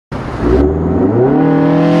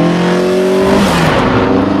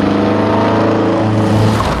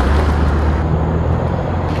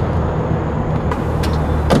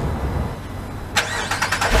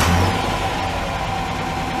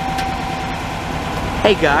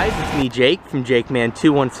Hey guys, it's me Jake from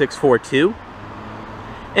JakeMan21642,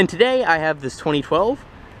 and today I have this 2012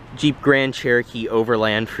 Jeep Grand Cherokee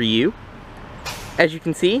Overland for you. As you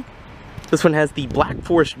can see, this one has the Black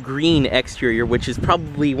Forest green exterior, which is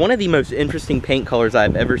probably one of the most interesting paint colors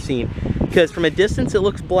I've ever seen, because from a distance it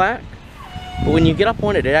looks black, but when you get up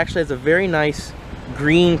on it, it actually has a very nice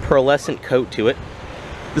green pearlescent coat to it.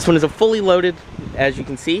 This one is a fully loaded, as you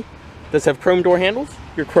can see. It does have chrome door handles,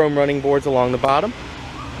 your chrome running boards along the bottom,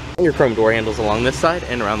 and your chrome door handles along this side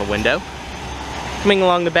and around the window. Coming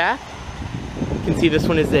along the back, you can see this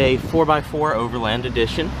one is a 4x4 Overland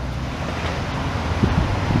edition.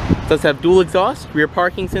 It does have dual exhaust, rear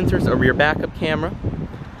parking sensors, a rear backup camera.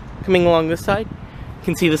 Coming along this side, you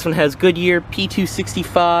can see this one has Goodyear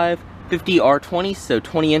P265 50 R20, so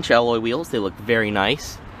 20-inch alloy wheels. They look very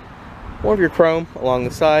nice. More of your chrome along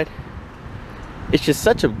the side. It's just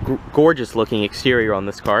such a gorgeous looking exterior on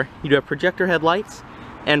this car. You do have projector headlights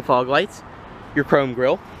and fog lights, your chrome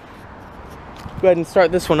grille. Go ahead and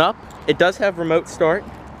start this one up. It does have remote start.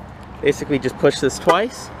 Basically just push this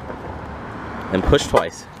twice and push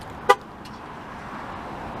twice.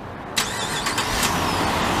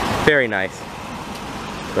 Very nice.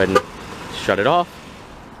 Go ahead and shut it off.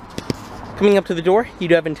 Coming up to the door, you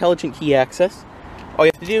do have intelligent key access. All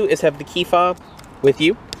you have to do is have the key fob with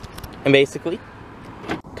you and basically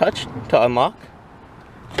touch to unlock,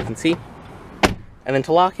 you can see, and then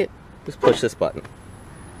to lock it, just push this button.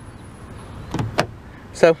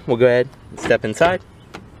 So we'll go ahead and step inside.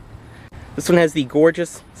 This one has the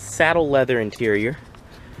gorgeous saddle leather interior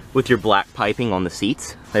with your black piping on the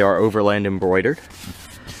seats. They are Overland embroidered.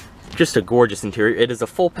 Just a gorgeous interior. It is a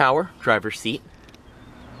full power driver's seat.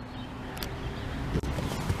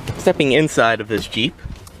 Stepping inside of this Jeep,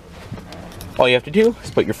 all you have to do is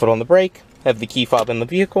put your foot on the brake, have the key fob in the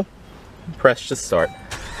vehicle, and press to start.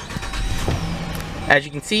 As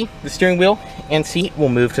you can see, the steering wheel and seat will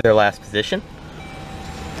move to their last position.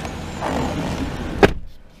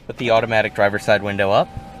 Put the automatic driver's side window up.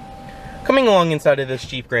 Coming along inside of this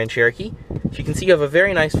Jeep Grand Cherokee, as you can see, you have a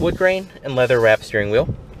very nice wood grain and leather wrap steering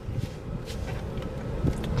wheel.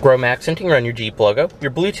 Chrome accenting around your Jeep logo,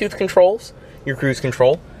 your Bluetooth controls, your cruise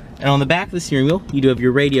control, and on the back of the steering wheel, you do have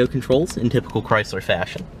your radio controls in typical Chrysler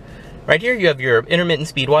fashion. Right here, you have your intermittent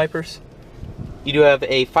speed wipers. You do have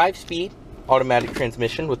a 5-speed automatic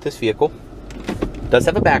transmission with this vehicle. It does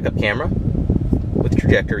have a backup camera with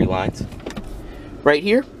trajectory lines. Right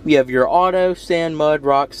here, we have your auto, sand, mud,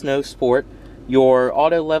 rock, snow, sport, your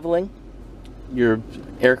auto leveling, your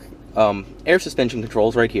air suspension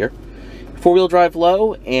controls right here. 4-wheel drive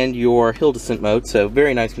low and your hill descent mode, so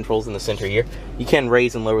very nice controls in the center here. You can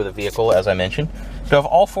raise and lower the vehicle, as I mentioned. You have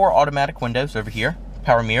all 4 automatic windows over here,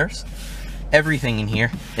 power mirrors. Everything in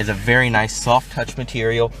here is a very nice soft touch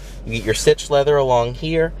material. You get your stitched leather along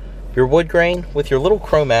here, your wood grain with your little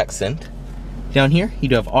chrome accent. Down here, you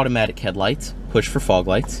do have automatic headlights, push for fog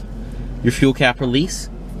lights, your fuel cap release.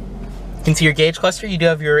 You can see your gauge cluster. You do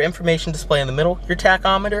have your information display in the middle, your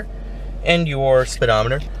tachometer, and your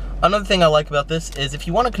speedometer. Another thing I like about this is if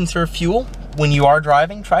you want to conserve fuel when you are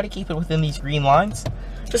driving, try to keep it within these green lines.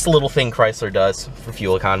 Just a little thing Chrysler does for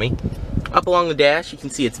fuel economy. Up along the dash, you can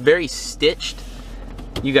see it's very stitched.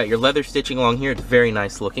 You got your leather stitching along here. It's very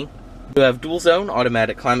nice looking. You have dual zone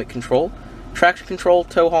automatic climate control, traction control,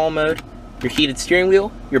 tow haul mode, your heated steering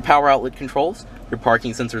wheel, your power outlet controls, your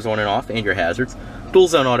parking sensors on and off, and your hazards. Dual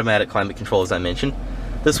zone automatic climate control, as I mentioned.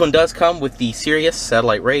 This one does come with the Sirius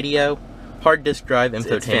satellite radio, hard disk drive,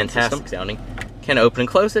 infotainment system sounding. Can open and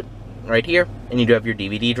close it right here, and you do have your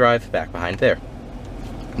DVD drive back behind there.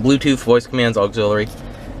 Bluetooth, voice commands, auxiliary,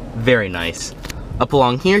 very nice. Up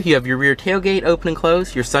along here, you have your rear tailgate open and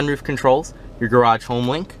close, your sunroof controls, your garage home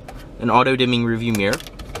link, an auto dimming rearview mirror,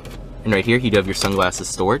 and right here you do have your sunglasses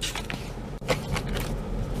storage.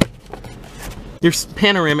 Your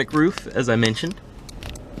panoramic roof, as I mentioned.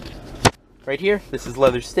 Right here, this is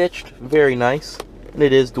leather stitched, very nice, and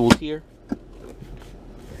it is dual tier.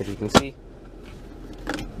 As you can see,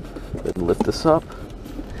 lift this up.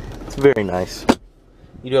 It's very nice.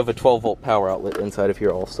 You do have a 12-volt power outlet inside of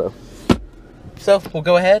here also. So we'll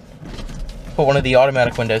go ahead, put one of the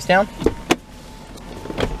automatic windows down,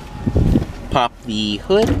 pop the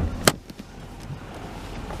hood,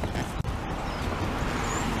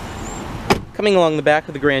 coming along the back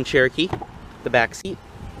of the Grand Cherokee, the back seat.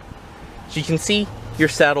 As you can see, your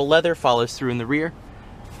saddle leather follows through in the rear.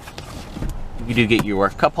 You do get your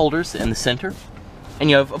cup holders in the center.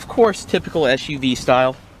 And you have, of course, typical SUV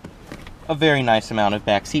style, a very nice amount of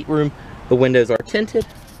back seat room. The windows are tinted.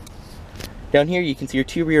 Down here you can see your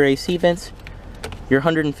 2 rear AC vents, your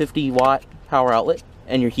 150 watt power outlet,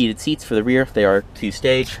 and your heated seats for the rear. They are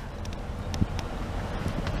 2-stage.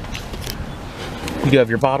 You do have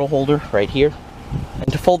your bottle holder right here.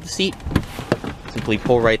 And to fold the seat, simply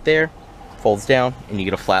pull right there, folds down, and you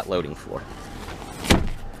get a flat loading floor.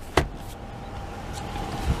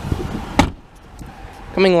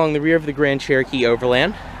 Coming along the rear of the Grand Cherokee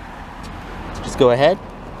Overland, just go ahead,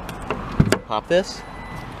 pop this,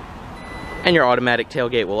 and your automatic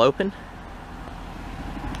tailgate will open.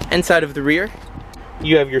 Inside of the rear,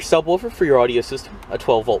 you have your subwoofer for your audio system, a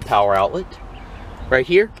 12-volt power outlet. Right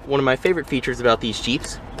here, one of my favorite features about these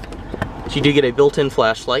Jeeps is you do get a built-in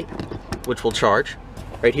flashlight, which will charge.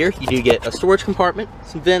 Right here, you do get a storage compartment,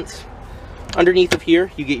 some vents. Underneath of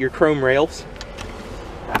here, you get your chrome rails.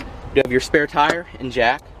 You have your spare tire and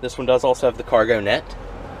jack. This one does also have the cargo net.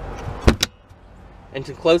 And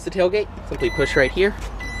to close the tailgate, simply push right here.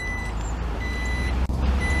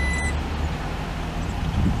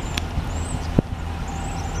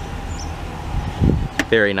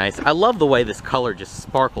 Very nice. I love the way this color just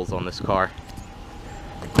sparkles on this car.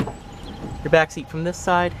 Your back seat from this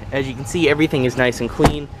side, as you can see, everything is nice and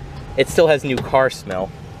clean. It still has new car smell.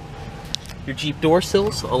 Your Jeep door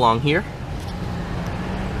sills along here.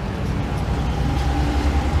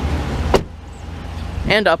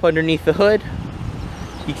 And up underneath the hood,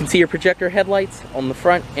 you can see your projector headlights on the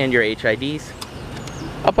front and your HIDs.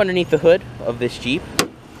 Up underneath the hood of this Jeep,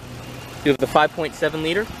 you have the 5.7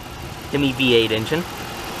 liter Hemi V8 engine.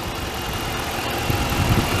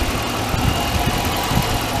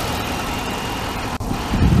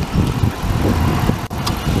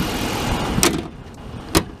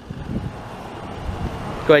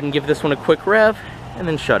 Go ahead and give this one a quick rev and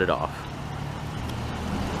then shut it off.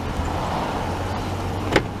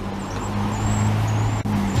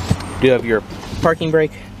 You do have your parking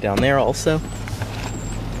brake down there also.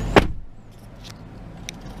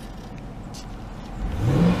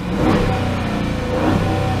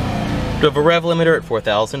 You have a rev limiter at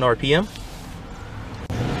 4,000 RPM.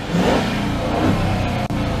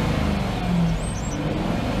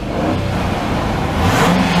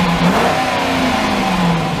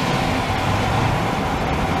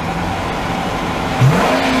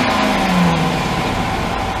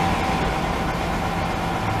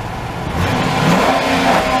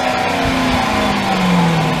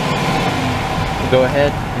 Go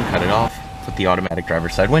ahead and cut it off. Put the automatic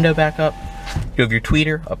driver's side window back up. You have your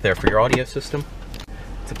tweeter up there for your audio system.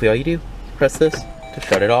 Simply all you do, press this to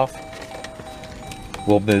shut it off.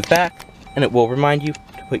 We'll move back, and it will remind you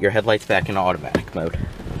to put your headlights back in automatic mode.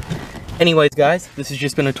 Anyways, guys, this has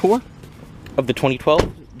just been a tour of the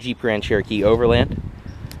 2012 Jeep Grand Cherokee Overland.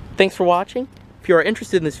 Thanks for watching. If you are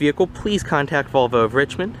interested in this vehicle, please contact Volvo of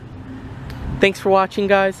Richmond. Thanks for watching,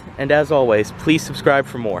 guys, and as always, please subscribe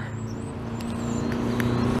for more.